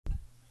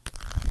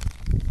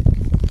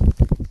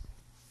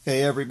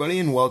Hey everybody,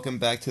 and welcome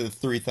back to the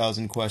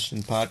 3000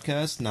 Question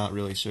Podcast. Not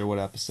really sure what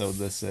episode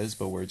this is,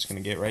 but we're just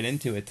going to get right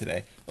into it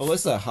today.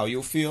 Alyssa, how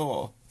you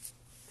feel?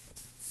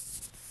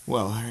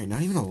 Well, alright,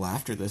 not even a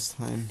laughter this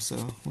time,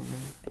 so...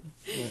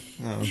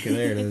 Oh, okay,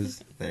 there it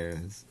is. There it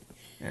is.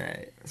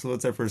 Alright, so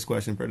what's our first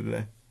question for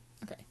today?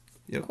 Okay.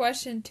 Yep.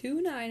 Question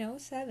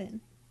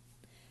 2907.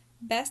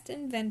 Best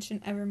invention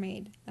ever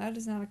made. That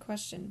is not a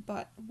question,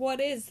 but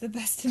what is the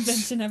best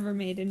invention ever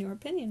made in your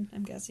opinion?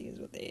 I'm guessing is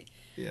what they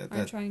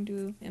are trying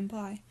to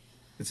imply.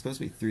 It's supposed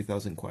to be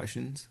 3,000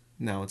 questions.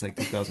 Now it's like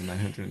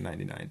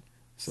 2,999.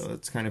 So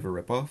it's kind of a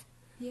ripoff.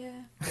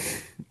 Yeah.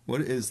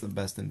 What is the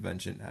best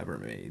invention ever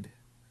made?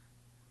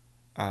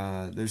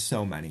 There's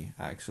so many,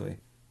 actually.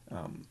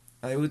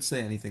 I would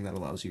say anything that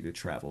allows you to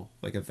travel,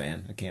 like a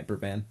van, a camper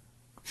van.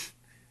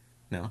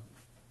 No?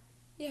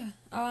 Yeah.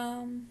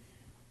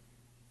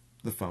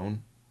 The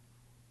phone.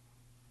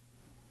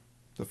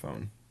 The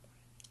phone.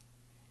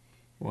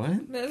 What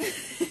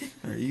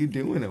are you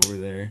doing over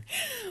there?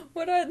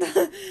 What are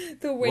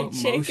the weight what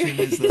shakers? What motion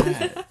is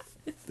that?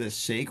 The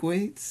shake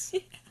weights?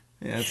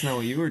 Yeah, that's not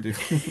what you were doing.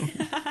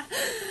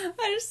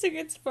 I just think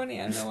it's funny.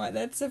 I don't know why.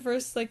 That's the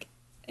first,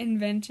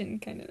 invention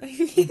kind of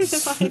in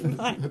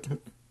my mind.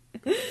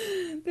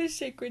 The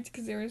shake weights,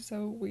 because they were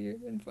so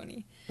weird and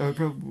funny. I would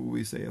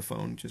probably say a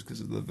phone just because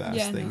of the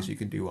vast things you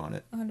can do on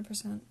it.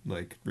 100%.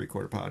 Like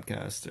record a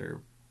podcast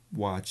or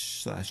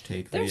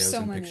watch/take videos There's so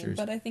and many, pictures.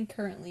 but I think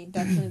currently,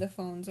 definitely the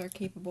phones are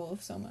capable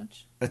of so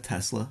much. A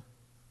Tesla.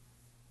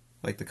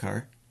 Like the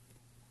car.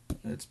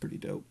 That's pretty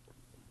dope.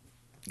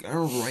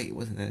 Alright,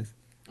 wasn't it?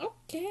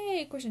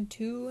 Okay, question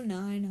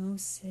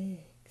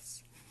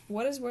 2906.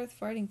 What is worth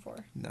fighting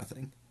for?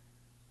 Nothing.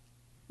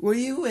 What are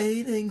you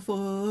waiting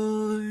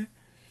for?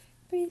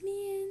 Breathe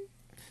me in.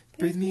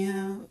 Breathe me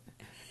out.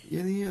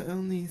 You're the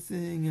only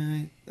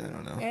thing I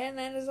don't know. And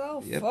that is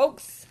all,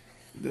 folks.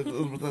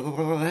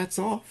 That's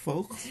all,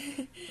 folks.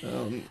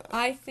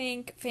 I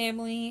think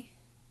family,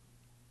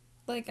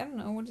 I don't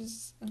know, what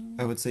is...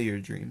 I would say your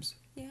dreams.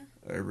 Yeah.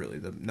 Are really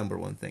the number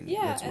one thing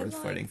that's worth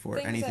fighting for.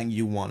 Anything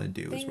you want to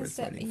do is worth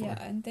fighting for.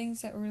 Yeah, and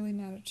things that really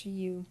matter to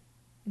you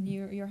and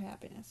your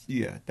happiness.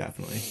 Yeah,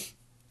 definitely.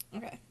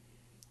 Okay.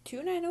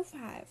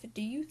 2905.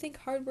 Do you think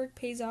hard work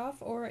pays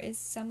off, or is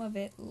some of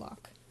it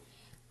luck?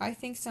 I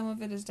think some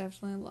of it is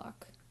definitely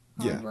luck.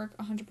 Hard work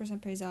 100%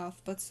 pays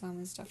off, but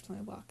some is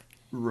definitely luck.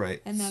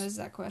 Right. And that is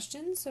that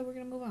question, so we're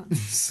going to move on.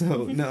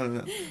 So,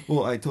 no.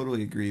 Well, I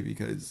totally agree,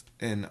 because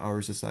in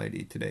our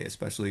society today,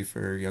 especially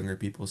for younger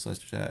people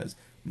such as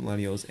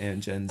millennials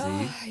and Gen Z...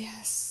 Oh,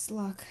 yes,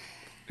 luck.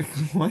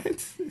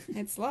 What?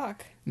 It's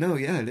luck. No,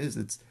 yeah, it is.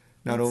 It's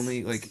not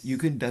only, you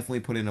can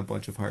definitely put in a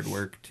bunch of hard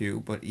work,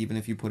 too, but even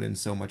if you put in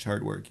so much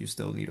hard work, you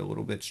still need a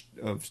little bit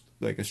of,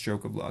 a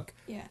stroke of luck.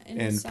 Yeah.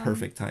 And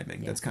perfect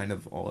timing. Yeah. That's kind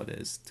of all it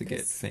is to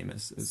get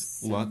famous,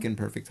 is luck and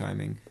perfect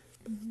timing,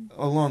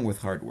 along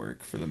with hard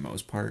work, for the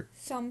most part.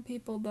 Some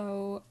people,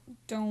 though,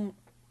 don't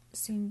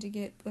seem to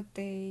get what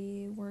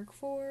they work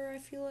for, I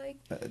feel like.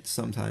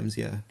 Sometimes,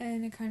 yeah.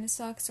 And it kind of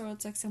sucks, or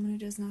it's like someone who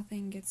does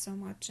nothing gets so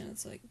much, and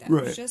it's like, that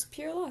was just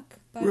pure luck.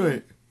 Buddy.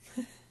 Right.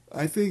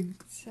 I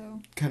think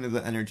kind of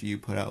the energy you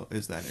put out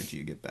is the energy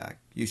you get back.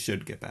 You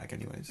should get back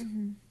anyways.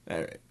 Mm-hmm. All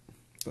right.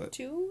 But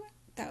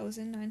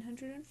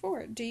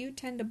 2,904. Do you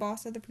tend to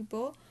boss other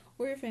people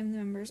or your family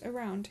members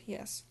around?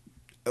 Yes.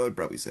 I would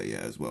probably say yeah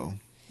as well.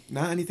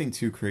 Not anything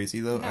too crazy,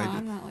 though. No,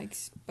 I'm not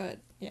but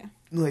yeah.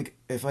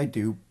 If I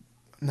do...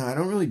 No, I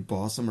don't really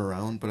boss them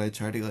around, but I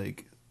try to,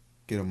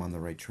 get them on the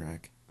right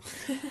track.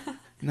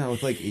 No,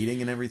 with,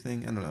 eating and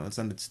everything. I don't know, it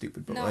sounded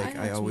stupid, but,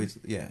 I always...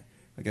 Yeah.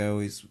 I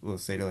always will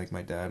say to,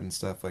 my dad and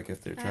stuff,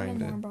 if they're trying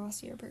to... I'm a more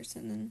bossier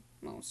person than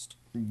most.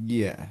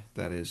 Yeah,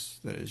 that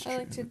is true. I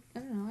like to... I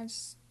don't know, I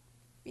just...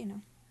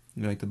 You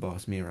like to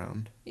boss me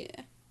around.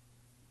 Yeah.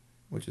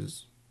 Which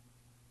is...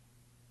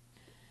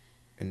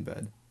 in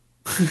bed.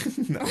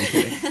 No, I'm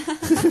kidding.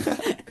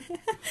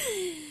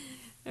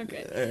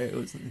 Okay. Alright,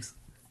 what's next?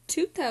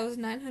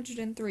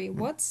 2,903.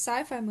 What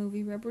sci-fi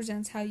movie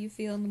represents how you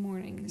feel in the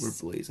mornings? We're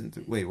blazing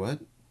through... Wait, what?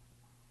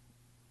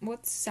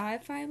 What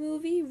sci-fi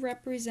movie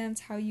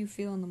represents how you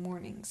feel in the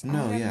mornings?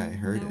 No, I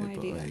heard it,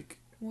 idea. but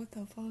What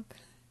the fuck?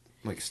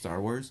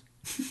 Star Wars?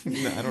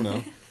 No, I don't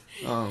know.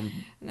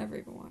 Never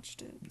even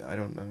watched it. I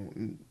don't know.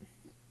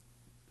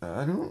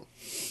 I don't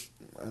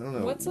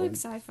know. What's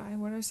sci-fi?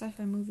 What are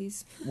sci-fi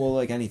movies? Well,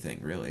 anything,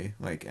 really.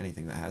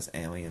 Anything that has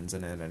aliens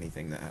in it,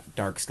 anything that...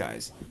 Dark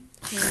skies.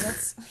 Yeah,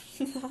 that's...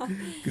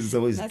 Because it's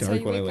always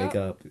dark when I wake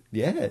up.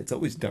 Yeah, it's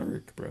always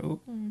dark,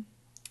 bro.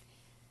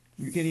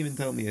 You can't even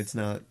tell me it's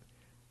not...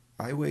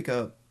 I wake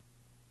up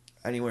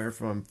anywhere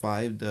from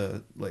 5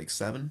 to,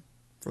 7,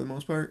 for the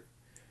most part.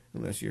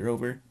 Unless you're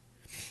over.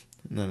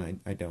 And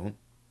then I don't.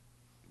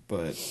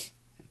 But,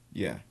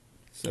 yeah.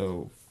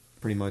 So,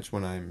 pretty much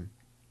when I'm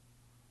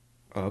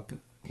up,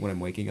 when I'm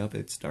waking up,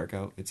 it's dark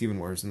out. It's even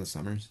worse in the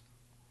summers.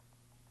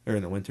 Or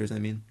in the winters, I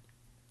mean.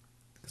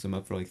 Because I'm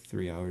up for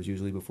 3 hours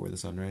usually before the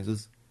sun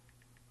rises.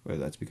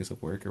 Whether that's because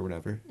of work or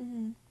whatever.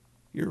 Mm-hmm.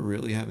 You're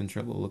really having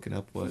trouble looking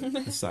up what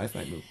a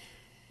sci-fi movie...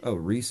 Oh,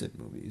 recent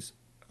movies.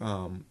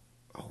 Oh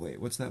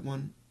wait, what's that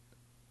one?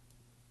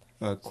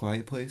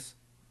 Quiet Place.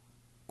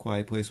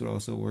 Quiet Place would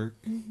also work.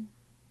 Mm-hmm.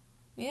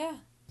 Yeah.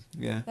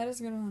 Yeah. That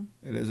is a good one.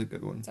 It is a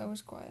good one. It's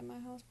always quiet in my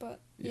house, but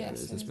yeah,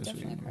 yes, it is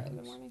definitely quiet in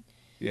the morning.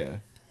 Yeah.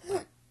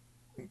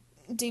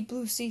 Deep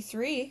Blue Sea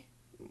 3.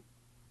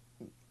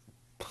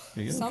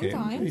 Sometimes.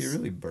 Okay? You're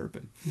really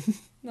burping.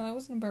 No, that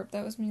wasn't a burp.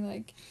 That was me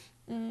like,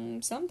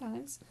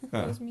 sometimes.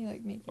 That was me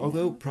like making.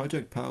 Although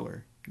Project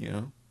Power,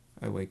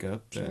 I wake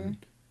up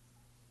and.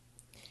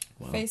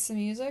 Well, face the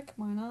music.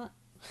 Why not?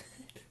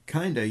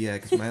 Kinda, yeah,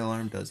 because my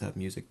alarm does have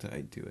music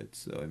tied to it.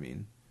 So I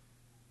mean,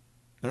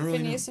 I don't really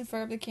know. Phineas and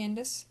Ferb the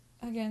Candace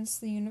Against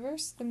the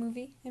Universe, the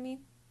movie. I mean.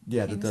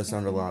 Yeah, that does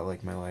sound a lot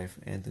like my life.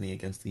 Anthony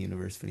Against the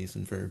Universe, Phineas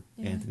and Ferb,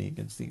 Anthony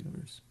Against the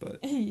Universe. But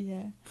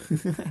yeah.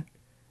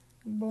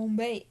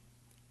 Bombay.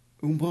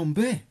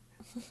 Bombay.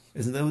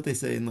 Isn't that what they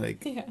say in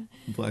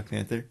Black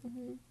Panther?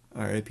 Mm-hmm.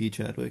 R.I.P.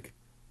 Chadwick.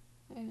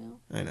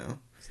 I know.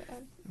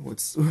 Sad.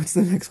 What's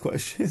the next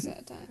question?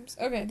 Sad times.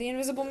 Okay, The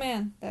Invisible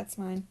Man. That's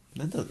mine.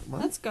 That doesn't.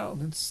 What? Let's go.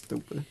 That's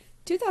stupid.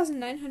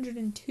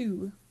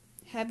 2,902.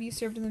 Have you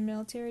served in the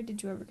military?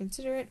 Did you ever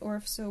consider it? Or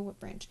if so, what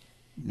branch?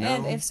 No.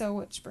 And if so,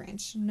 which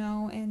branch?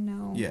 No and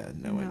no. Yeah,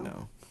 no and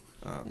no.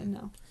 And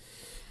no.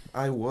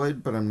 I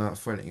would, but I'm not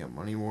fighting a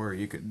money war.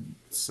 You could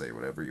say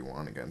whatever you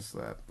want against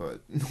that,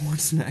 but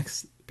what's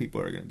next? People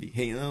are going to be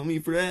hating on me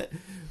for that.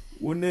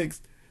 What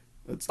next?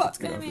 Let's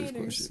get off this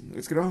question.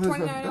 Let's get off this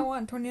question.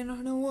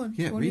 2901.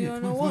 Yeah, read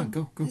it. Come on,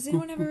 go. Has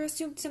anyone ever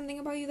assumed something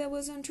about you that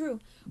was untrue?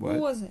 What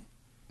was it?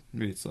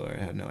 Read it slower.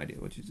 I have no idea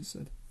what you just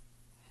said.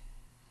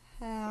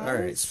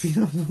 Alright, speed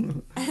up.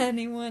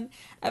 Anyone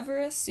ever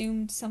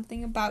assumed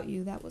something about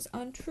you that was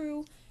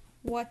untrue?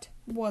 What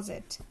was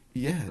it?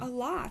 Yeah. A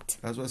lot.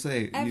 I was going to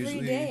say.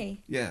 Every day.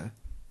 Yeah.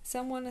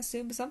 Someone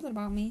assumed something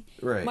about me.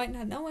 Right. Might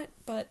not know it,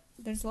 but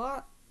there's a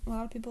lot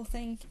of people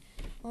think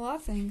a lot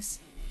of things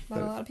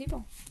about a lot of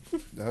people.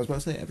 I was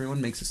about to say,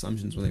 everyone makes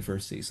assumptions when they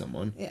first see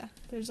someone. Yeah,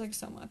 there's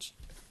so much.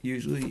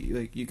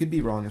 Usually, you could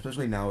be wrong,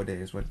 especially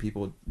nowadays when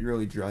people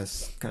really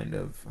dress kind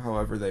of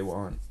however they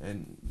want,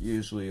 and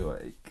usually,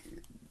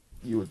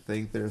 you would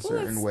think they're a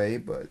certain way,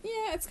 but...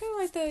 Yeah, it's kind of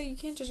like you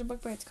can't judge a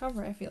book by its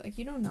cover, I feel like.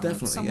 You don't know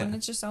someone. Yeah.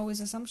 It's just always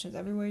assumptions.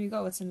 Everywhere you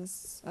go, it's an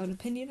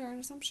opinion or an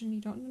assumption. You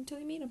don't know until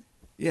you meet them.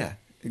 Yeah,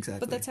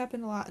 exactly. But that's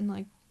happened a lot in,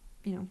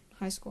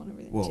 high school and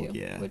everything, too.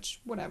 Yeah.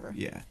 Which, whatever.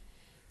 Yeah.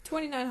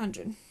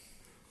 2,900.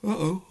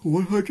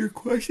 100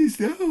 questions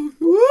down.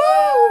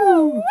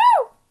 Woo! Woo!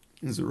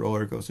 This is a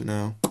roller coaster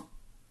now.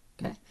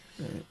 Okay.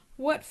 Right.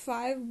 What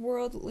 5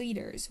 world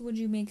leaders would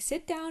you make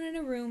sit down in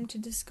a room to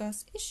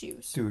discuss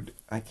issues? Dude,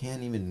 I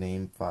can't even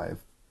name 5.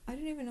 I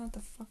don't even know what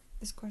the fuck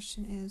this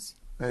question is.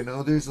 I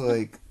know there's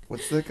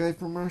what's that guy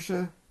from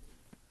Russia?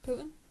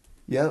 Putin?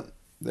 Yep,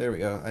 there we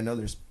go. I know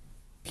there's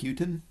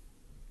Putin.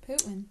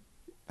 Putin.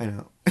 I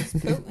know. It's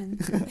Putin.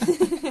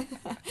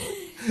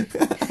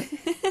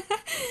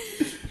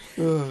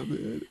 Oh,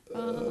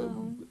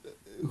 man.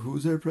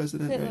 Who's our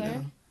president Hitler. right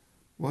now?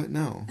 What?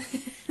 No.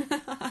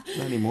 Not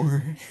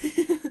anymore.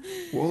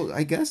 Well,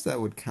 I guess that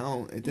would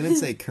count. It didn't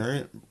say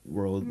current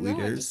world leaders.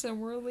 No, it just said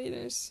world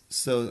leaders.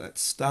 So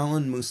that's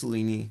Stalin,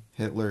 Mussolini,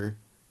 Hitler,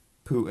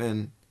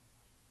 Putin,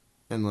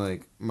 and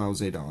Mao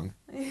Zedong.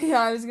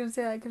 Yeah, I was gonna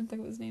say that. I couldn't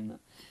think of his name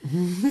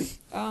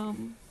though.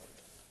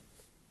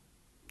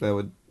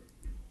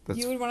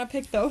 You would want to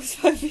pick those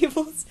 5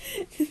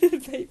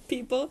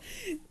 people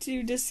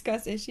to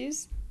discuss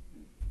issues?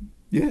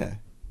 Yeah.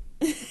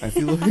 I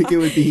feel like it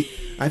would be...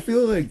 I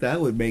feel like that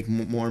would make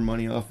more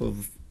money off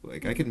of...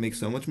 I could make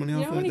so much money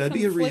off of it. That'd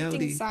be a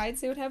reality.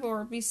 Sides they would have, or it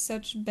would be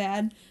such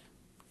bad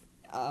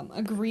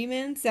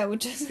agreements that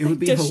would just it would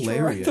be destroy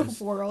hilarious.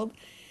 The world.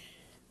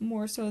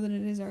 More so than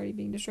it is already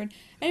being destroyed.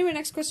 Anyway,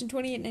 next question,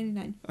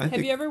 28.99.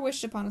 Have you ever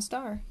wished upon a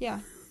star?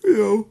 Yeah.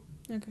 No.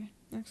 Okay,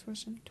 next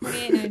question.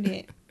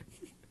 28.98.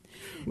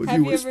 What'd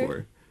you wish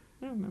for?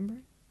 I don't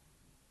remember.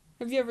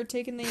 Have you ever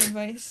taken the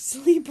advice,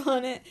 sleep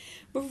on it,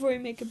 before you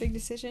make a big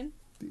decision?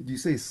 Did you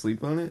say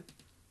sleep on it?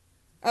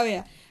 Oh,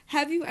 yeah.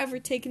 Have you ever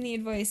taken the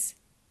advice,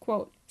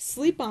 quote,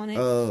 sleep on it,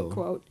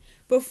 quote,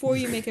 before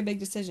you make a big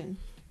decision?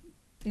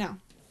 No.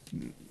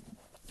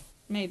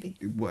 Maybe.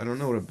 Well, I don't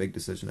know what a big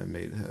decision I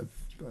made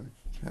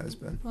has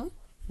been. Huh?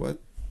 What?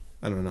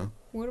 I don't know.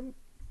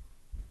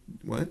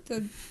 What?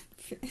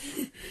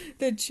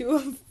 The chew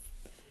of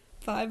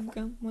 5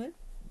 gum. What?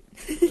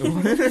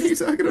 What are you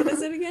talking about? What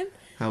is it again?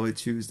 How it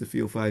chews to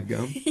feel 5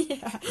 gum?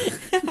 Yeah.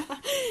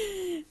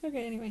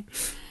 Okay, anyway.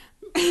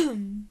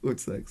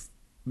 What's next?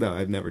 No,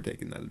 I've never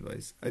taken that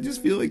advice. I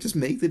just feel like just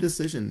make the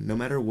decision. No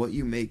matter what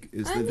you make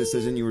is the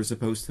decision you were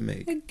supposed to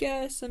make. I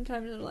guess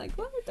sometimes they're like,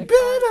 what would bet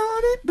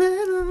on it, bet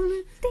on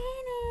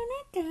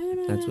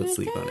it. That's what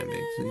sleep on it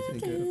makes me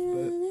think of.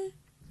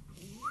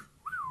 But...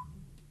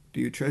 Do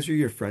you treasure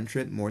your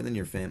friendship more than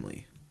your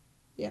family?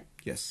 Yeah.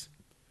 Yes.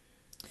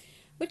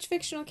 Which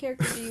fictional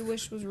character do you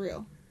wish was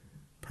real?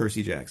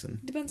 Percy Jackson.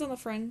 Depends on the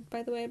friend,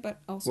 by the way,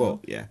 but also...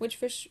 Well, yeah. Which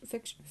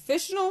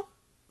fictional?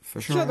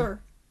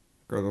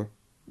 Girl.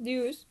 Do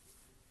you wish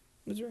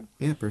was real?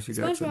 Yeah, Percy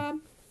Jackson.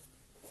 SpongeBob.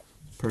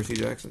 Percy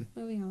Jackson.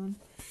 Moving on.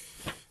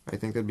 I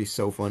think that'd be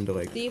so fun to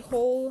like. The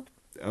whole.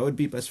 I would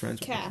be best friends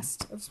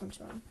cast of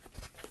SpongeBob.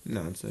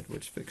 No, instead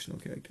which fictional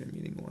character,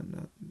 meaning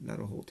one, not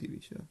a whole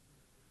TV show.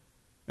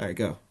 All right,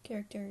 go.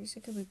 Characters.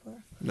 It could be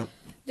plural. Nope.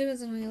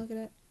 Depends on how you look at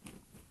it.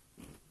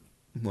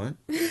 What?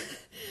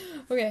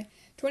 Okay,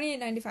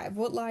 28.95.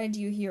 What lie do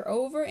you hear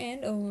over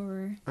and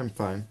over? I'm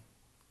fine.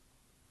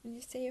 When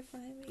you say you're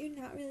fine, but you're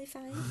not really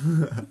fine.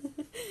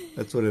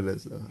 That's what it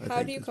is, though.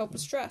 How do you cope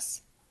with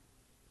stress?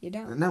 You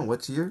don't. No,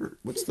 what's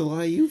the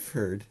lie you've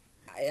heard?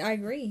 I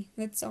agree.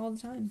 That's all the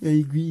time. I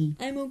agree.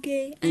 I'm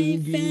okay.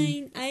 I'm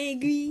fine. I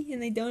agree.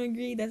 And they don't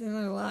agree. That's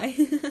another lie.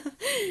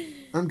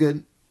 I'm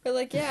good. But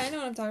like, yeah, I know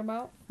what I'm talking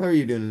about. How are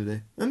you doing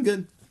today? I'm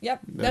good.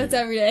 Yep, that's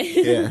every day.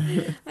 Yeah.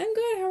 I'm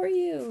good. How are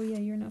you? Yeah,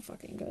 you're not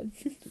fucking good.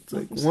 It's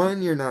like,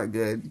 one, you're not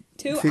good.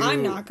 Two,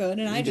 I'm not good,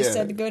 and I just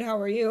said the good. How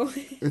are you?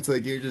 It's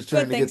like you're just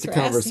trying to get the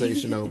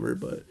conversation over,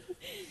 but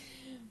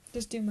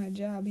just do my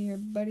job here,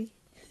 buddy.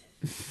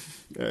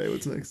 All right,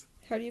 what's next?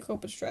 How do you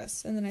cope with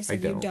stress? And then I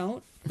said, I you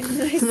don't. And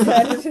then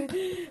I said,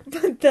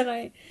 but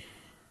then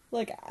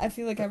I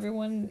feel like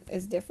everyone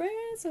is different,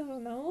 so I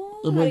don't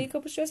know. How do you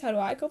cope with stress? How do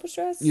I cope with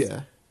stress?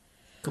 Yeah.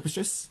 Cope with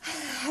stress?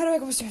 How do I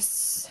cope with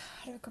stress?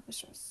 How do I cope with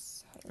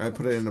stress? I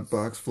put it in a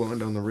box floating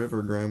down the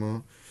river,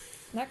 Grandma.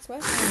 Next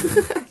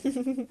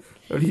question.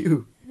 How do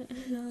you?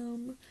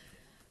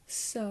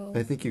 So.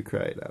 I think you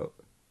cried out.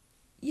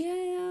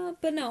 Yeah,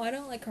 but no, I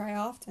don't like cry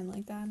often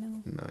like that,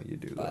 no. No, you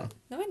do, though.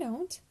 No, I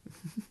don't.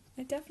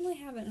 I definitely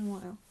haven't in a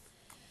while.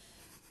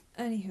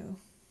 Anywho.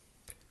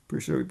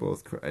 Pretty sure we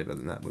both cried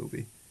in that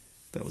movie.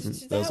 That was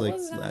like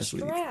last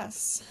week.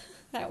 Stress.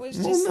 That was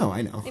just no,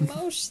 I know.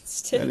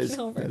 Emotions taking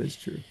over. That is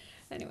true.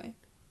 Anyway.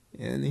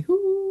 Anywho.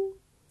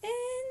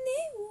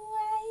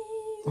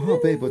 Oh,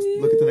 babe, let's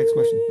look at the next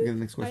question. Look at the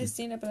next question. I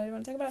seen it, but I didn't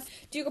want to talk about it.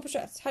 Do you go for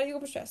stress? How do you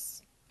go for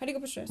stress? How do you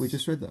go for stress? We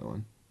just read that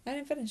one. I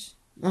didn't finish.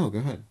 Oh, go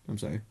ahead. I'm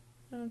sorry. I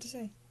don't know what to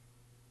say.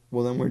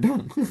 Well, then we're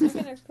done.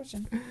 Okay, next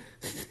question.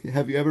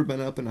 Have you ever been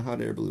up in a hot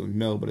air balloon?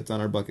 No, but it's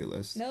on our bucket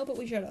list. No, but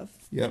we should have.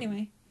 Yep.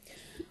 Anyway.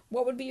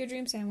 What would be your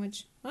dream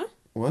sandwich? Huh?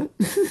 What?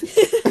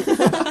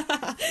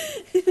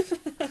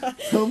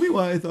 Tell me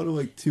why I thought of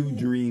like two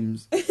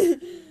dreams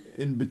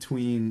in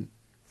between.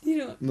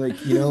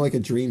 Like a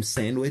dream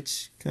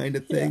sandwich kind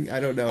of thing. Yeah. I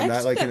don't know. Actually,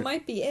 not like that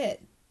might be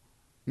it.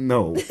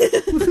 No.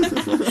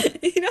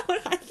 You know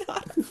what I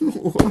thought?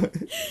 What?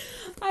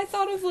 I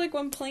thought of like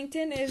when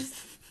Plankton is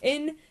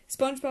in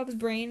SpongeBob's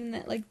brain, and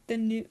that like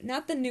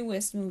not the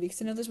newest movie,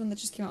 because I know there's one that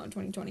just came out in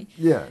 2020.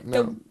 Yeah,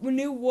 no. The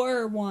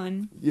newer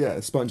one. Yeah,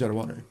 Sponge Out of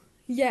Water.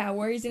 Yeah,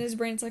 where he's in his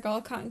brain, it's like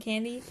all cotton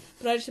candy,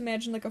 but I just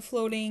imagine like a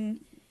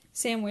floating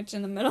sandwich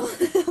in the middle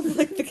of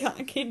like the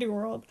cotton candy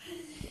world.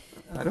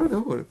 I don't know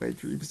what my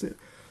dream said.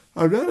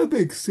 I'm not a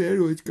big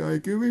sandwich guy.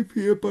 Give me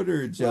peanut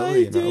butter and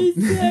jelly. Give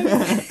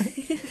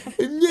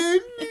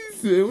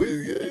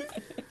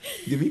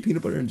me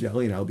peanut butter and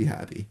jelly and I'll be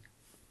happy.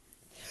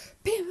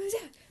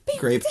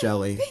 Grape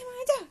jelly.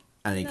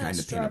 Any kind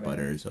of peanut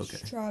butter is okay.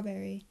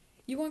 Strawberry.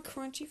 You want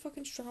crunchy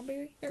fucking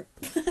strawberry?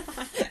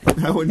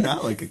 I would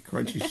not like a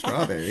crunchy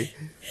strawberry.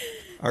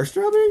 Are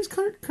strawberries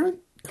crunchy?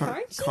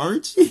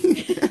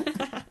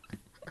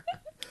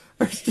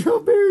 Are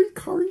strawberries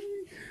crunchy?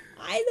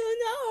 I don't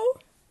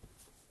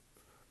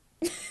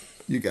know.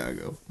 You gotta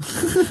go.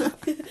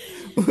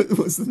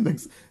 What's the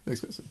next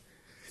question?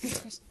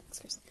 Next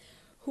question.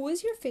 Who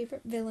is your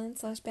favorite villain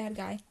 / bad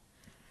guy?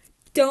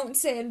 Don't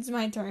say it's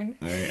my turn.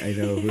 Alright, I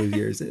know who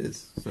yours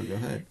is, so go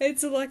ahead.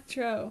 It's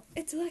Electro.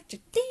 It's Electro.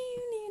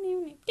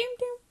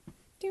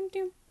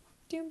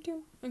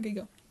 Okay,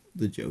 go.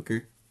 The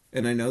Joker.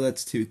 And I know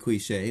that's too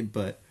cliche,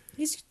 but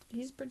he's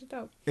pretty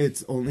dope.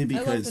 It's only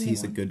because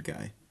he's a good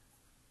guy.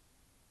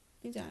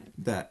 He's alright.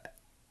 That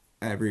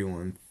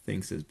everyone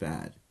thinks is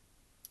bad.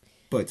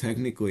 But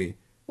technically,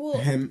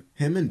 him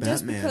and Batman are the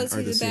same. Just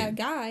because he's a bad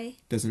guy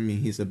doesn't mean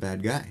he's a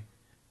bad guy.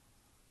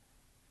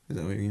 Is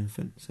that what you're going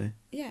to say?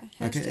 Yeah.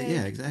 Okay,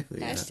 yeah, exactly.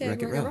 Hashtag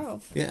Wreck-It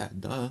Ralph. Yeah,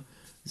 duh.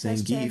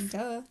 Zangief.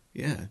 Duh.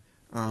 Yeah.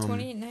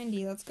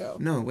 28.90, let's go.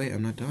 No, wait,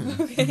 I'm not done.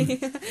 Okay.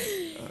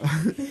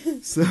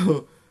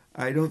 So,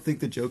 I don't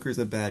think the Joker's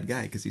a bad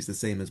guy, because he's the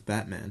same as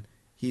Batman.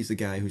 He's the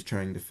guy who's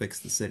trying to fix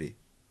the city.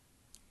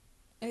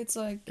 It's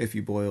like... If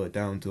you boil it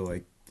down to,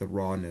 like, the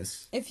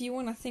rawness. If you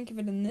want to think of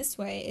it in this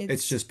way,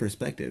 it's just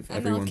perspective. MLK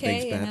Everyone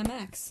thinks and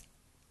MX.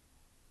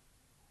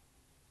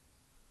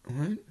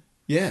 What?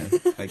 Yeah,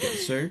 I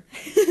guess, sir.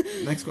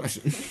 Next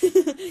question.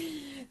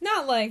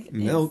 Not like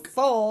milk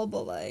full,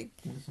 but like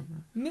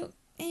milk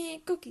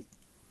and cookies.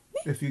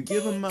 If you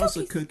give a mouse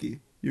a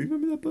cookie, you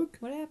remember that book?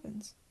 What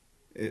happens?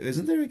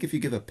 Isn't there like if you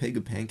give a pig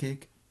a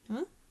pancake?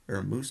 Huh? Or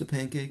a moose a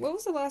pancake? What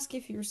was the last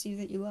gift you received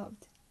that you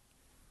loved?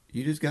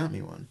 You just got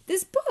me one.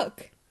 This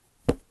book.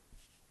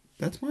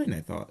 That's mine,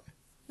 I thought.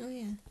 Oh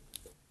yeah.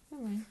 All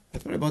right. I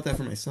thought I bought that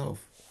for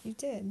myself. You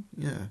did.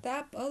 Yeah.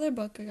 That other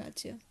book I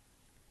got you.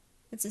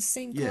 It's the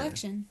same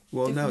collection.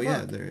 Well, no,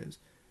 yeah, there is.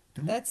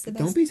 That's the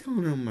best. Don't be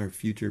telling them our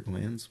future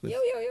plans with the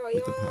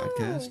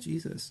podcast.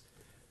 Jesus.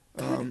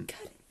 Cut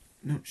it.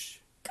 No, shh.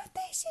 Cut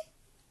that shit.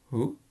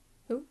 Who?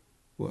 Who?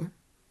 What?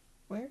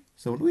 Where?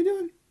 So what are we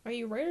doing? Are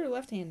you right or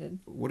left-handed?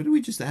 What did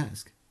we just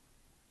ask?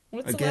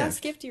 What's the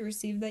last gift you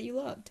received that you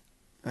loved?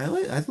 I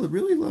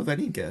really love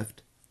any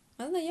gift.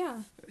 Oh,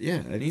 yeah.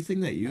 Yeah, anything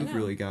that you've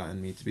really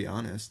gotten me, to be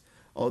honest.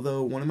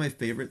 Although, one of my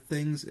favorite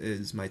things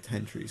is my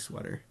Tentry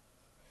sweater.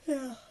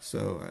 Yeah.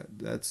 So,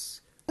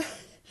 that's...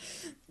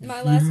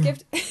 My last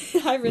gift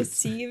I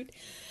received,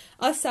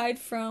 aside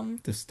from...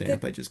 The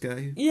stamp I just got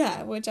you?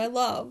 Yeah, which I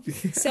love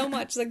so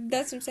much. Like,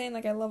 that's what I'm saying.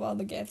 Like, I love all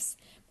the gifts.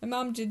 My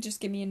mom did just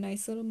give me a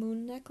nice little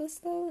moon necklace,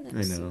 though. And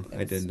I know.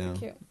 I did know.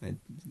 Cute.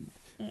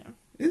 Yeah.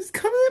 It's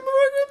coming in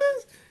more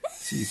goodness!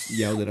 She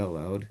yelled it out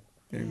loud.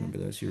 I remember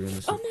that. She ruined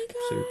the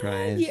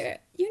surprise. Your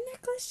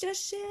necklace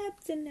just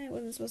shipped, and I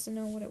wasn't supposed to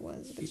know what it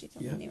was, but she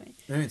told me anyway.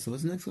 Alright, so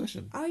what's the next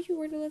question? Are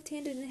you right or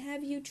left-handed, and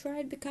have you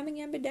tried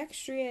becoming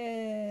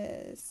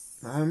ambidextrous?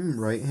 I'm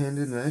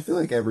right-handed, and I feel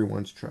like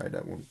everyone's tried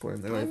at one point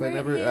in their life. I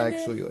never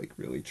actually,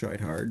 really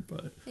tried hard,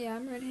 but... Yeah,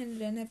 I'm right-handed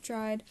and have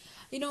tried.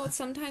 You know,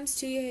 sometimes,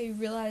 too, you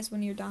realize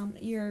when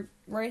your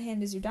right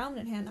hand is your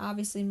dominant hand,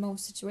 obviously in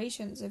most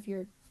situations, if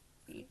you're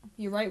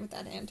right with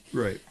that hand.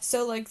 Right.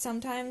 So, like,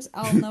 sometimes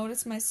I'll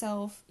notice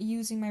myself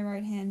using my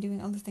right hand, doing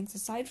other things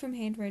aside from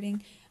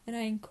handwriting, and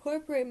I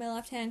incorporate my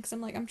left hand because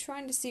I'm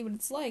trying to see what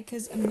it's like.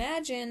 Because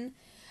imagine,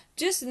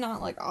 just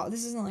not like, oh,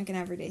 this isn't like an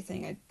everyday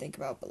thing I think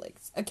about, but like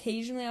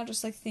occasionally I'll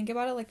just like think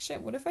about it, like,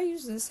 shit, what if I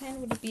use this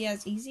hand? Would it be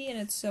as easy? And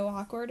it's so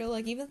awkward. Or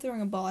like even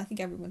throwing a ball. I think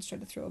everyone's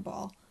tried to throw a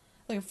ball,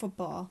 like a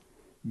football.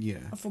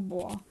 Yeah. A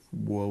football.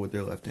 Whoa, with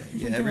their left hand.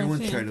 Yeah,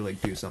 everyone's tried to like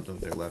do something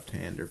with their left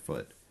hand or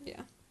foot.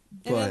 Yeah.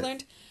 And I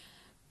learned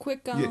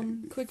quick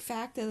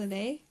fact the other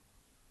day.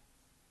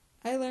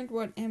 I learned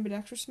what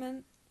ambidextrous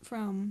meant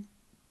from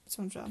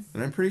SpongeBob.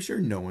 And I'm pretty sure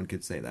no one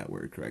could say that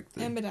word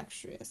correctly.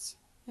 Ambidextrous.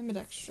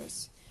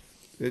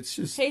 It's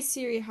just... Hey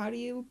Siri, how do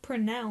you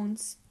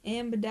pronounce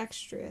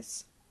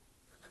ambidextrous?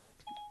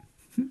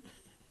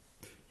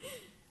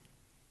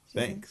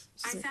 Thanks.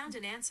 I found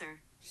an answer.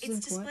 It's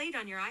displayed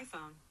on your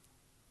iPhone.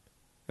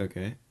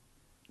 Okay.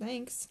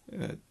 Thanks.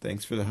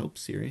 Thanks for the help,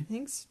 Siri.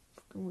 Thanks,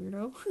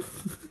 weirdo.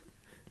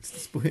 It's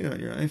displayed on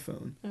your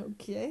iPhone.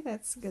 Okay,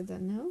 that's good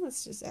to know.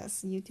 Let's just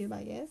ask YouTube,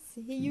 I guess.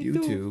 Hey,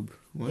 YouTube?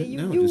 What? Hey,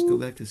 no, just go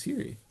back to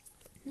Siri.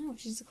 No,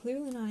 she's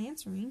clearly not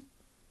answering.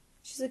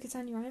 She's like, it's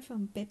on your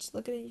iPhone, bitch.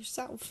 Look at it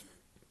yourself.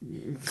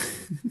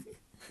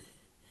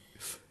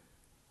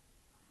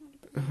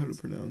 How to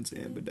pronounce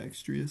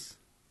ambidextrous?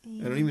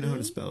 I don't even know how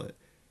to spell it.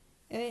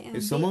 A-M-B-I-D-E.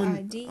 If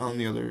someone on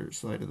the other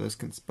side of this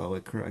can spell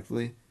it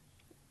correctly,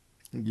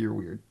 you're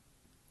weird.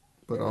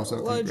 But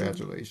also,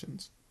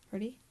 congratulations.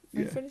 Ready?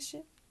 Yeah. For this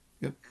shit?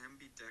 Yep.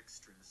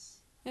 Ambidextrous.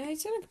 I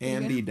said it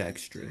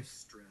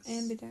Ambidextrous.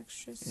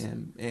 Ambidextrous.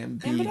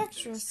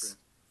 Ambidextrous.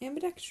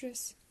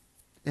 Ambidextrous.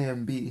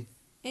 Ambi.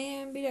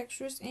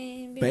 Ambidextrous.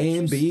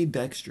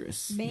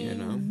 Ambidextrous. You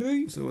know?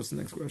 Bambi. So what's the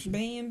next question?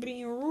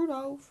 Bambi and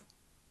Rudolph.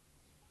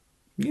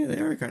 Yeah, they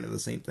are kind of the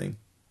same thing.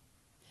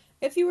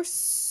 If you were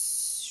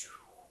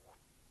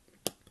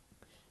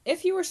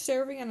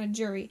serving on a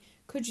jury,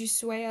 could you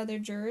sway other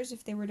jurors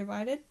if they were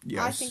divided?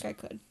 Yes. I think I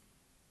could.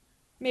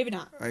 Maybe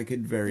not. I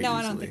could very easily. No,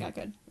 I don't think I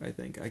could. I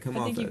think I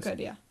think you could,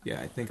 yeah.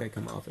 Yeah, I think I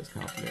come off as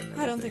confident.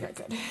 I don't think I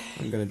could.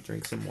 I'm gonna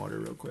drink some water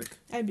real quick.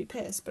 I'd be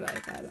pissed, but I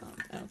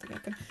don't think I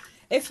could.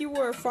 If you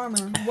were a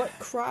farmer, what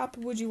crop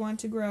would you want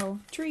to grow?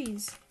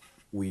 Trees.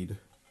 Weed.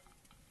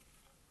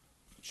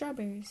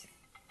 Strawberries.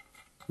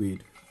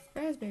 Weed.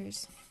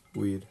 Raspberries.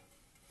 Weed.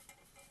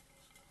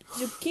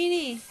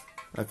 Zucchini.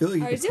 I feel like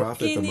you could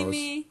profit the most.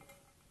 Me?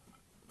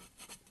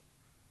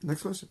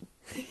 Next question.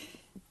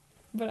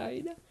 But are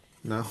you done?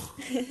 No.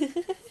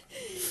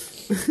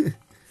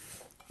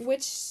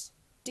 Which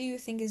do you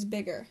think is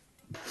bigger?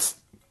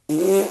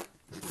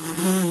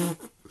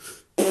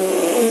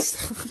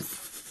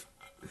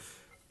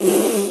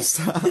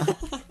 Stop.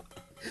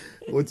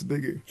 What's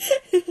bigger?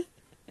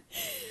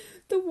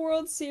 The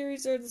World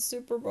Series or the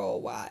Super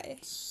Bowl? Why?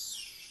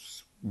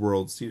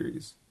 World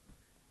Series.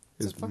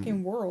 It's a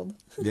fucking world.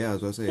 Yeah, I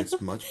was going to say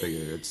it's much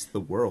bigger. It's the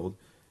world.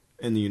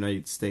 In the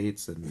United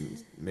States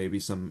and maybe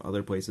some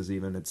other places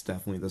even, it's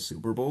definitely the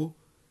Super Bowl.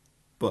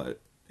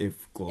 But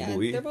if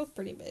globally... Yeah, they're both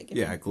pretty big.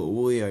 Yeah,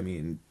 globally, I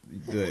mean,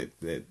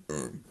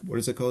 what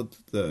is it called?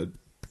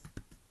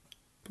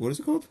 What is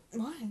it called?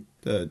 What?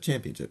 The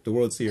championship. The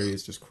World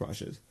Series just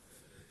crushes.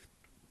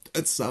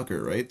 It's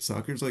soccer, right?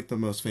 Soccer's like the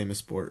most famous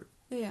sport.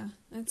 Yeah,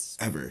 it's...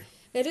 Ever.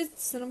 It is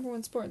the number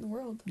one sport in the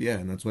world. Yeah,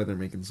 and that's why they're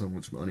making so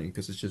much money,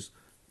 because it's just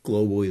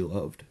globally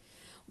loved.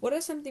 What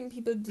is something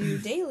people do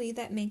daily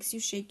that makes you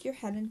shake your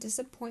head in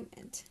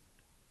disappointment?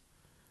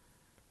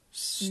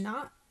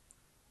 Not.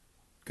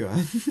 Go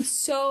ahead.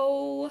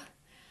 So,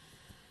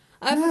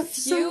 I have a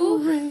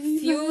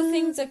few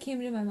things that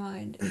came to my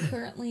mind.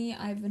 Currently,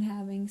 I've been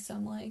having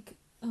some, like,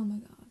 oh my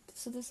god.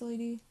 So this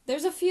lady,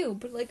 there's a few,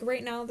 but, like,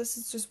 right now, this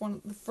is just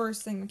the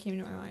first thing that came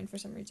to my mind for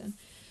some reason.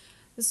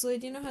 This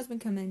lady and her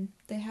husband come in.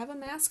 They have a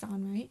mask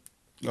on, right?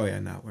 Oh, yeah,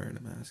 not wearing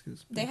a mask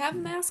is... They have a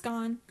mask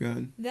on.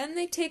 Good. Then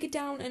they take it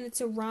down, and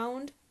it's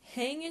around,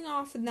 hanging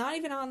off, not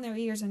even on their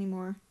ears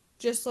anymore.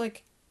 Just,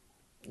 like,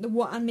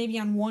 maybe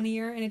on one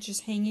ear and it's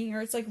just hanging,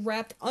 or it's like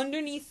wrapped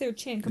underneath their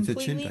chin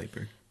completely. It's a chin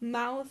diaper.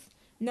 Mouth,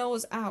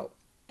 nose out,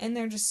 and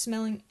they're just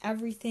smelling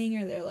everything,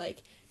 or they're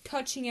like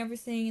touching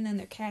everything, and then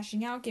they're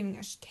cashing out, giving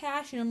us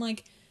cash, and I'm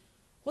like,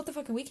 what the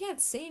fuck? We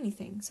can't say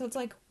anything. So it's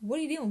like, what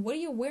are you doing? What are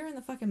you wearing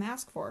the fucking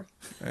mask for?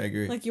 I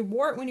agree. Like, you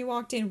wore it when you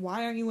walked in.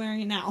 Why aren't you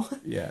wearing it now?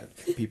 Yeah,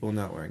 people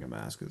not wearing a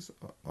mask is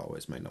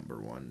always my number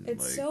one.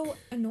 It's so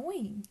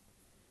annoying.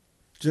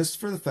 Just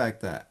for the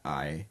fact that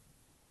I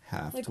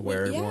have to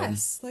wear one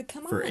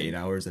come for on. 8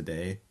 hours a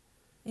day.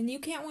 And you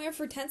can't wear it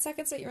for 10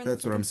 seconds that you're in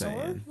That's the what I'm store?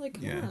 saying.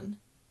 Like, come on.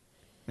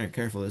 All right,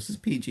 careful. This is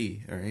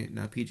PG, all right?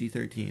 Not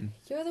PG-13.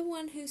 You're the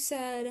one who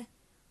said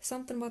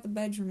something about the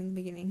bedroom in the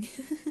beginning.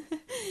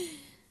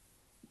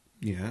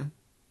 Yeah.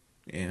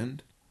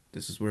 And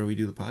this is where we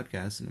do the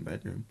podcast, in the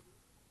bedroom.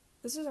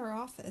 This is our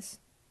office.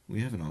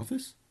 We have an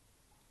office?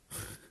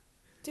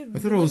 Dude, I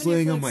thought I was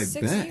laying on my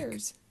 6 back.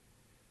 years.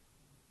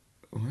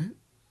 What?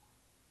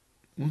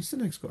 What's the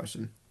next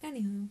question?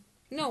 Anywho.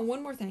 No,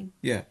 one more thing.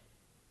 Yeah.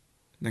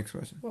 Next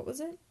question. What was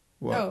it?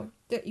 What? Oh,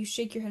 that you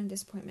shake your head in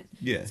disappointment.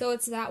 Yeah. So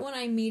it's that one.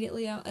 I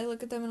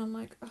look at them and I'm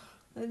like, ugh.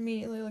 I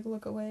immediately like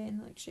look away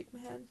and like shake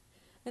my head.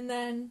 And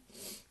then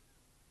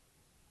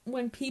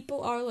when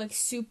people are like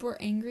super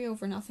angry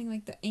over nothing,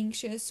 like the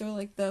anxious or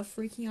like the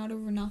freaking out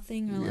over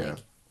nothing, or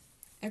like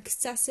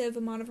excessive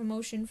amount of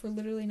emotion for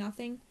literally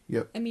nothing.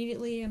 Yep.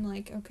 Immediately I'm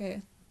like,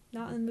 okay,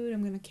 not in the mood.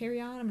 I'm gonna carry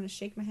on. I'm gonna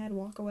shake my head,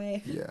 walk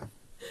away. Yeah.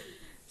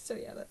 So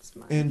yeah, that's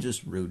mine. And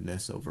just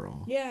rudeness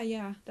overall.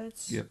 Yeah,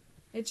 that's. Yep.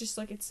 It's just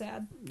like it's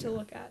sad to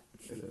look at.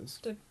 It is.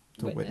 To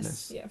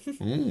witness. Yeah.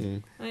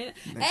 Mm.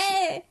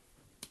 Hey.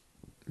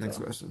 Next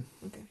question.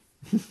 Okay.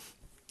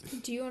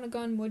 Do you want a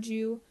gun? Would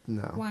you?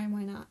 No. Why and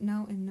why not?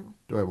 No and no.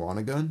 Do I want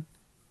a gun?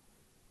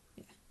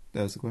 Yeah.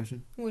 That was the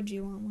question? Would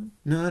you want one?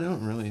 No, I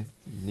don't really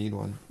need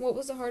one. What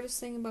was the hardest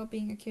thing about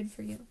being a kid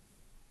for you?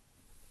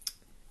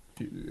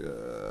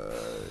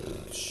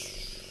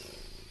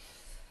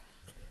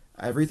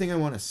 Everything I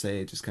want to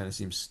say just kind of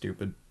seems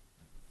stupid.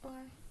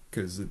 Why?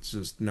 Because it's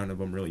just none of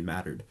them really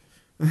mattered.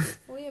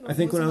 Well, yeah, but I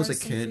think when I was a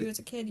hardest thing for kid... you as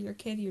a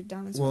kid, you're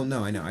dumb as well,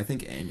 no, I know. I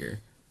think anger.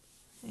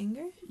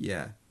 Anger?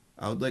 Yeah.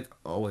 I would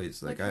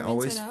always, Like I from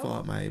always inside out?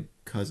 fought my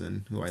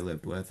cousin who I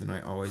lived with, and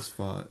I always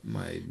fought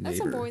my neighbor. That's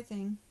a boy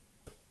thing.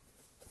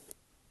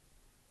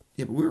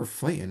 Yeah, but we were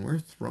fighting. We were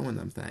throwing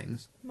them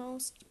things.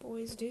 Most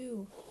boys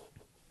do.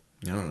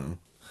 I don't know.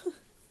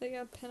 They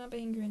got pent up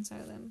anger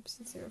inside of them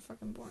since they were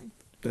fucking born.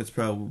 That's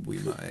probably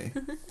my...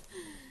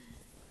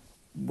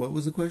 What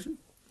was the question?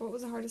 What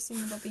was the hardest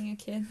thing about being a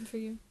kid for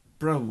you?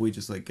 Probably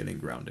just, getting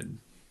grounded.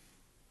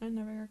 I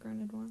never got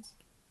grounded once.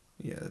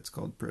 Yeah, that's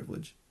called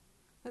privilege.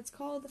 That's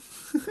called...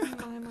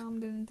 My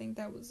mom didn't think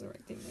that was the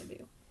right thing to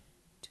do.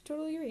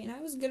 Totally agree. And I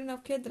was a good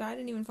enough kid that I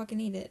didn't even fucking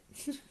need it.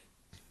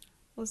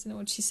 Listen to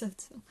what she said,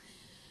 so...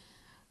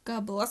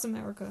 God bless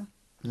America.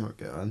 Oh,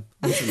 God.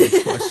 What's the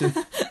next question?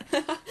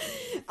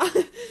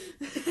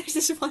 I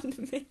just wanted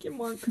to make it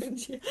more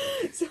cringy,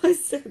 so I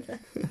said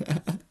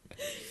that.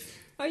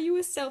 Are you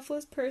a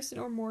selfless person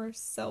or more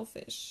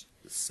selfish?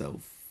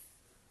 Selfless?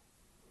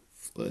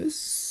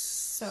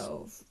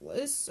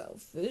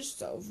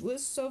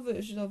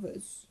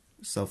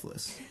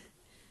 Selfless.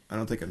 I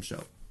don't think I'm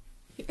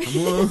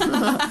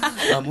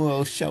I'm a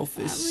little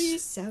selfish. I'm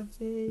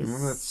selfish.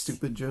 Remember that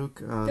stupid joke?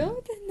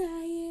 Don't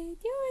deny it.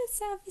 You're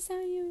selfish,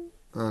 are you?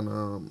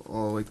 On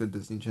all the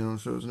Disney Channel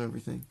shows and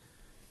everything.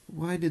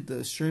 Why did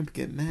the shrimp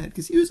get mad?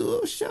 Because he was a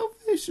little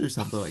shellfish or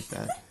something like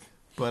that.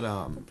 But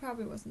It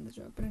probably wasn't the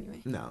joke, but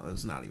anyway. No, it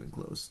was not even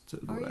close to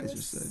what I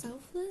just said. Are you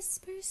a selfless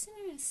person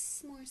or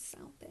more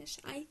selfish?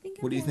 I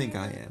think What do you think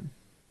I am?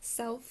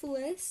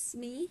 Selfless,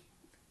 me.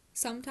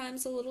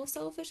 Sometimes a little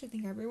selfish. I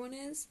think everyone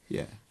is.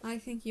 Yeah. I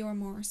think you're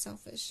more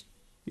selfish.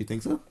 You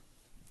think so?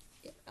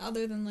 Yeah,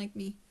 other than like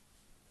me.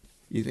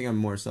 You think I'm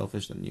more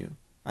selfish than you?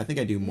 I think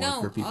I do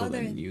more for people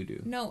than you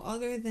do. No,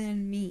 other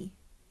than me.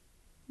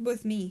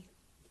 With me.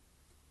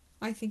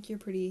 I think you're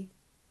pretty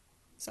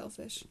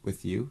selfish.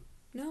 With you?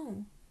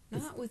 No,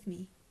 not with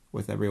me.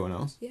 With everyone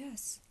else?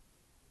 Yes.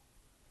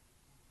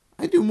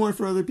 I do more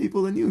for other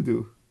people than you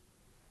do.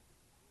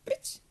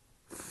 Bitch.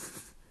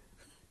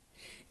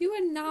 You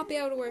would not be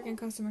able to work in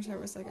customer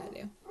service like I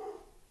do.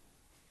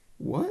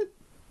 What?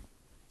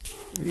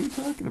 What are you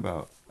talking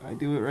about? I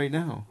do it right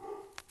now.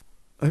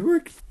 I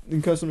work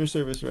in customer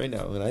service right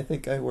now, and I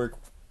think I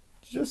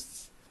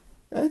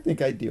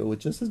deal with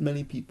just as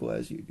many people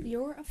as you do.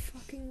 You're a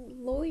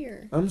fucking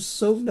lawyer. I'm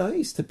so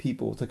nice to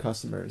people, to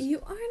customers.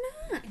 You are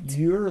not.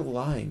 You're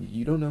lying.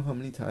 You don't know how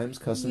many times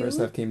customers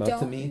have came up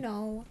to me. You don't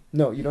know.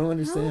 No, you don't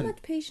understand. How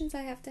much patience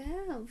I have to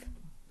have.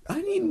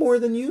 I need more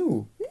than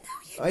you. No,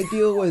 you I don't.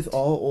 deal with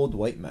all old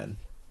white men.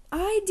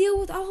 I deal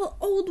with all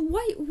old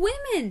white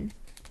women.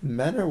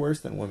 Men are worse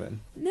than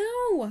women.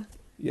 No.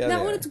 Yeah,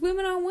 not when it's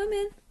women on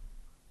women.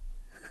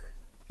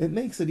 It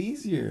makes it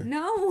easier.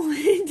 No,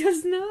 it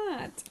does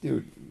not.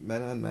 Dude,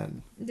 men on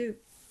men. Dude.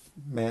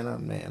 Man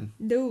on man.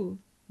 Dude.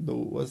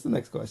 Dude, what's the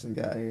next question,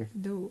 guy?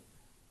 Dude.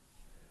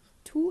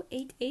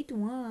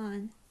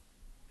 2881.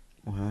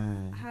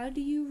 Wow. How How do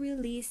you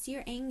release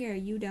your anger?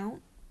 You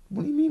don't?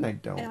 What do you mean I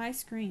don't? And I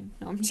scream.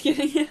 No, I'm just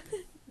kidding.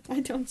 I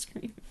don't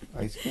scream.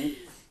 Ice cream?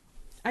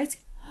 Ice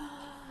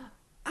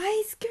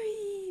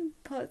cream!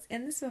 Paul, it's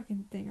in this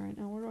fucking thing right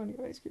now. We're on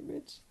your ice cream,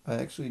 bitch. I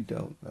actually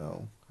don't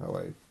know how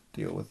I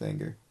deal with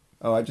anger.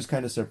 Oh, I just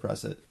kind of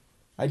suppress it.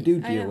 I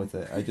do deal with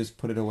it. I just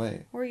put it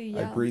away. Or you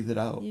yell. I breathe it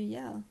out. You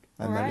yell.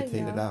 I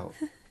meditate it out.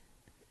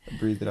 I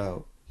breathe it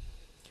out.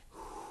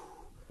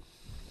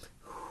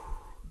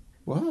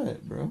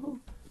 What, bro?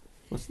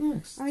 What's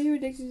next? Are you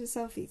addicted to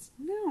selfies?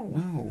 No.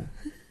 No.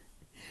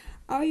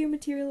 Are you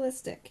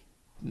materialistic?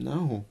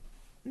 No.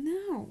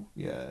 No.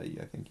 Yeah,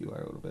 I think you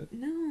are a little bit.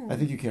 No. I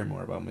think you care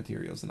more about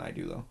materials than I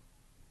do, though.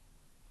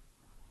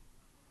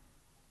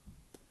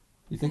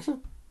 You think so?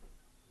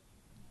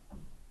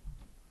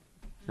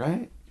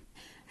 Right?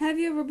 Have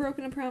you ever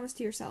broken a promise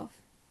to yourself?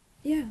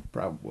 Yeah.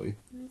 Probably.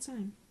 That's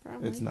fine.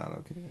 Probably. It's not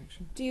okay,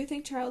 actually. Do you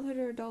think childhood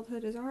or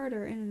adulthood is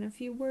harder? And in a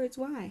few words,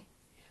 why?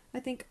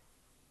 I think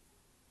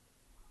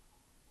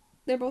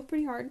they're both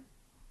pretty hard.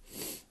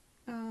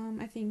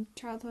 I think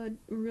childhood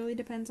really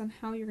depends on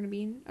how you're going to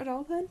be in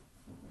adulthood.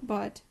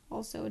 But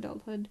also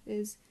adulthood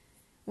is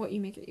what you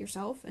make it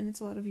yourself. And it's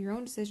a lot of your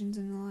own decisions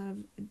and a lot of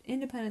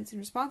independence and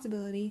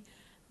responsibility.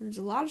 And there's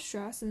a lot of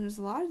stress and there's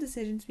a lot of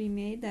decisions being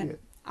made that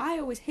I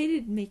always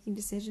hated making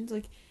decisions.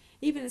 Like,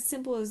 even as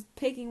simple as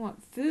picking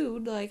what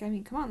food. Like, I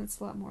mean, come on, that's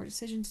a lot more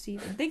decisions to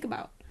even think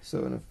about.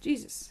 So,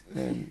 Jesus.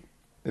 And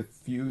if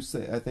you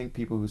say, I think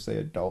people who say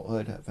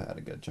adulthood have had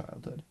a good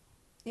childhood.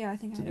 Yeah, I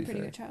think I had a pretty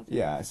good childhood.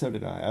 Yeah, so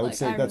did I. I would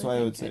say that's why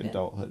I would say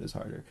adulthood is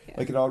harder. Yeah.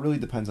 Like, it all really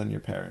depends on your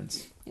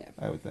parents. Yeah.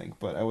 I would think,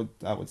 but I would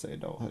say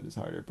adulthood is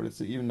harder, but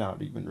it's even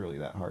not even really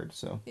that hard.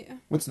 So yeah.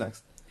 What's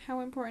next?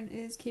 How important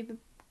is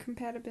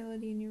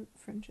compatibility in your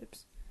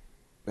friendships?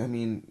 I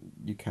mean,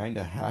 you kind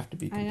of have to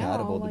be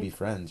compatible to be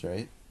friends,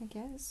 right? I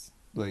guess.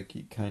 Like,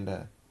 you kind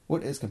of.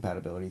 What is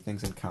compatibility?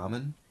 Things in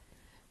common?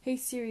 Hey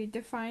Siri,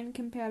 define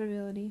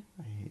compatibility.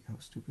 I hate how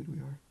stupid we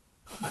are.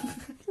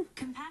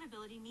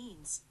 Compatibility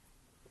means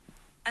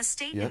a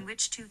state in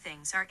which two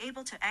things are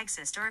able to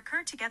exist or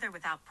occur together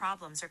without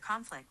problems or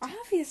conflict.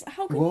 Obvious.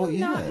 How can you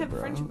not have a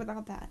friendship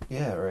without that?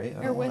 Yeah, right?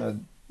 Or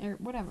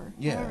whatever.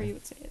 Yeah. However you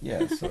would say it.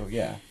 Yeah, so,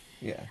 yeah.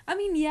 I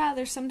mean, yeah,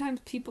 there's sometimes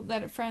people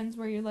that are friends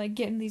where you're, like,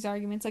 getting these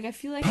arguments. Like, I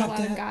feel like a lot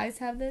of guys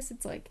have this.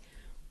 It's like,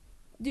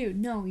 dude,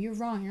 no, you're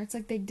wrong. Or it's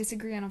like they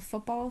disagree on a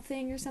football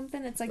thing or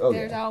something. It's like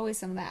there's always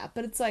some of that.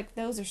 But it's like,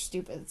 those are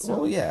stupid.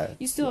 So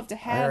you still have to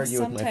have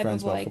some type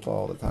of, like... football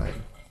all the time.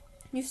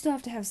 You still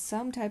have to have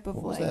some type of,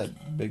 what was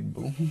that? Big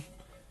boom?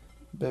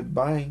 Big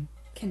bang?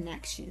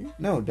 Connection.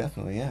 No,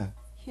 definitely, yeah.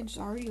 You can't just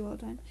argue all the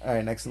time.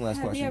 Alright, next and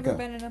last question. Have you ever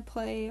been in a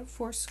play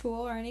for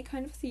school or any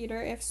kind of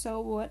theater? If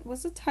so, what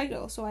was the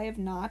title? So I have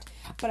not.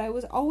 But I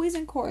was always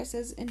in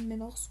choruses in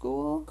middle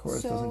school.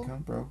 Chorus doesn't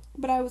count, bro.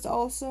 But I was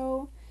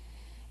also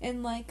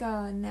in, like,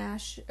 I think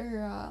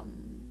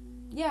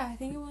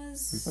it was... Were you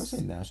supposed to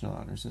say National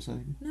Honor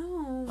Society?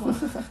 No.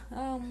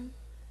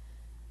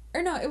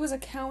 Or no, it was a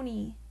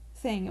county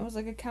thing. It was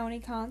like a county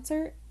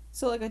concert.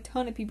 So, like, a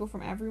ton of people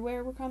from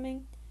everywhere were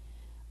coming.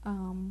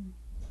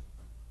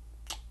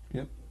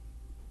 Yep.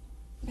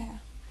 Yeah.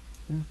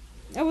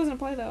 I wasn't a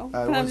play, though.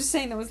 I'm just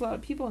saying there was a lot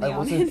of people in the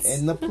audience. I wasn't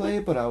in the play,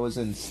 but I was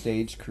in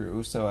stage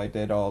crew, so I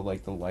did all,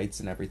 like, the lights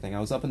and everything. I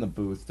was up in the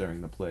booth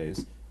during the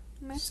plays.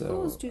 My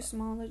school is too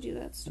small to do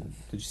that stuff.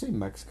 Did you say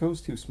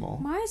Mexico's too small?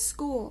 My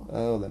school.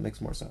 Oh, that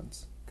makes more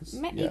sense.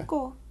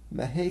 Mexico.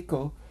 Yeah.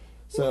 Mexico.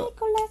 So,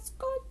 Mexico, let's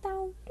go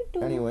down.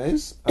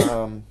 Anyways,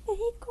 Mexico.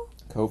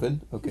 COVID.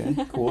 Okay,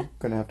 cool.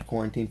 Gonna have to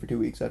quarantine for 2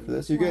 weeks after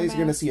this. You guys are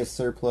gonna see a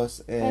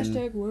surplus and...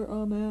 Hashtag wear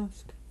a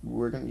mask.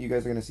 You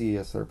guys are gonna see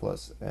a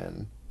surplus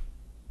and...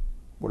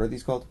 What are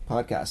these called?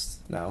 Podcasts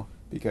now.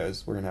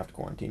 Because we're gonna have to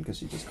quarantine because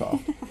she just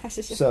coughed.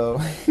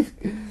 So...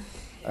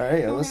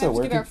 Alright, Alyssa, we're gonna have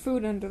to get our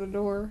food under the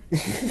door.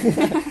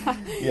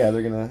 Yeah,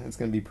 it's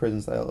gonna be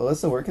prison style.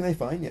 Alyssa, where can they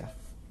find you?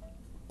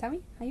 Tell me,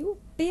 how you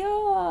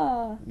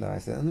feel? No, I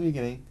said in the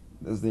beginning.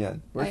 This is the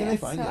end. Where can they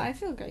find you? I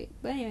feel great.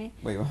 But anyway.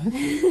 Wait, what?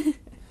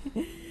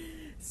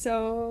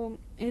 So,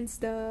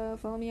 Insta,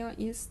 follow me on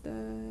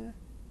Insta.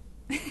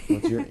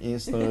 What's your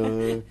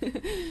Insta?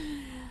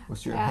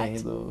 What's your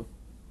handle?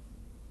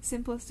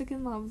 Simplistic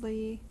and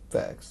lovely.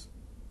 Facts.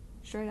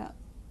 Straight up.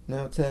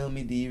 Now tell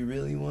me, do you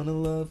really want to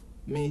love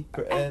me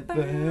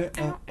forever?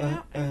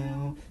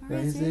 Or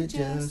is it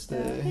just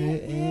a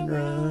hit and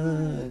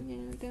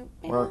run?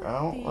 Work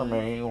out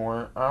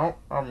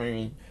on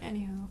me.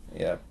 Anyhow.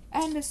 Yep.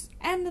 End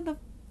of the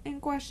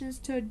questions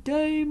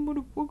today,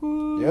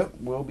 motherfucker. Yep,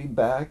 we'll be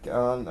back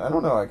on... I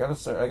don't know, I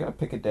gotta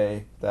pick a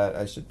day that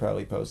I should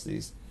probably post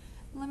these.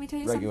 Let me tell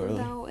you something,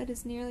 though. It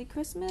is nearly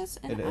Christmas,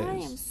 and I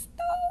am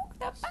stoked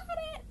about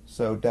it.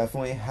 So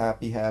definitely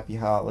happy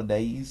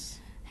holidays.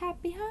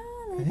 Happy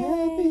holidays.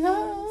 Happy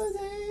holidays.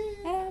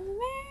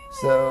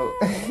 So,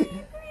 I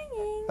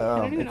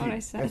don't even know what I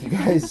said. If you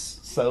guys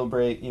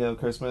celebrate,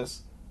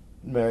 Christmas,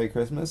 Merry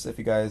Christmas. If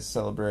you guys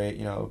celebrate,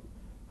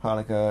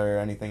 Hanukkah or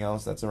anything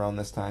else that's around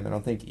this time. I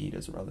don't think Eid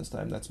is around this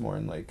time. That's more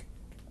in, like,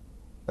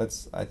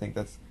 I think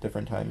that's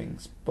different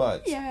timings.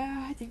 But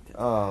yeah, I think that's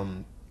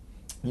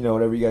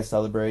whatever you guys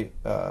celebrate,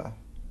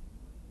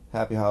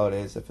 happy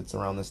holidays if it's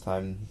around this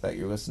time that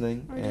you're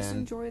listening. Or just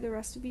enjoy the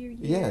rest of your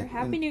year. Yeah,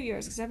 Happy New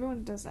Year's, because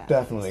everyone does that.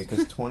 Definitely, because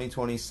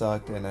 2020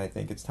 sucked, and I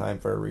think it's time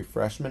for a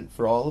refreshment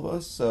for all of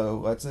us. So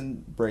let's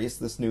embrace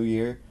this new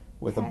year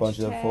with a bunch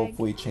of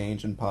hopefully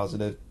change and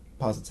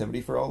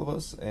positivity for all of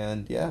us.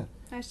 And yeah.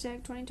 Hashtag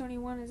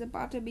 2021 is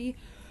about to be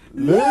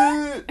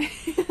lit.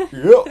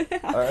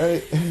 Yep. All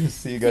right.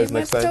 See you guys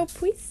next time.